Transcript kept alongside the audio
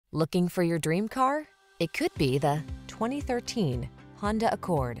Looking for your dream car? It could be the 2013 Honda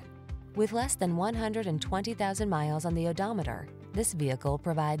Accord. With less than 120,000 miles on the odometer, this vehicle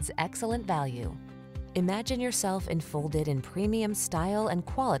provides excellent value. Imagine yourself enfolded in premium style and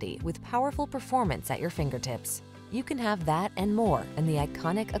quality with powerful performance at your fingertips. You can have that and more in the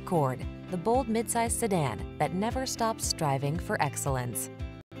iconic Accord, the bold midsize sedan that never stops striving for excellence.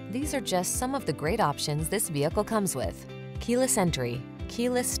 These are just some of the great options this vehicle comes with: keyless entry,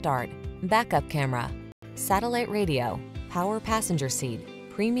 keyless start, backup camera, satellite radio, power passenger seat,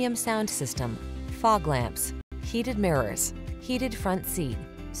 premium sound system, fog lamps, heated mirrors, heated front seat,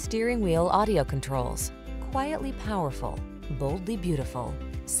 steering wheel audio controls. Quietly powerful, boldly beautiful,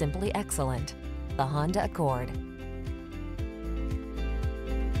 simply excellent. The Honda Accord.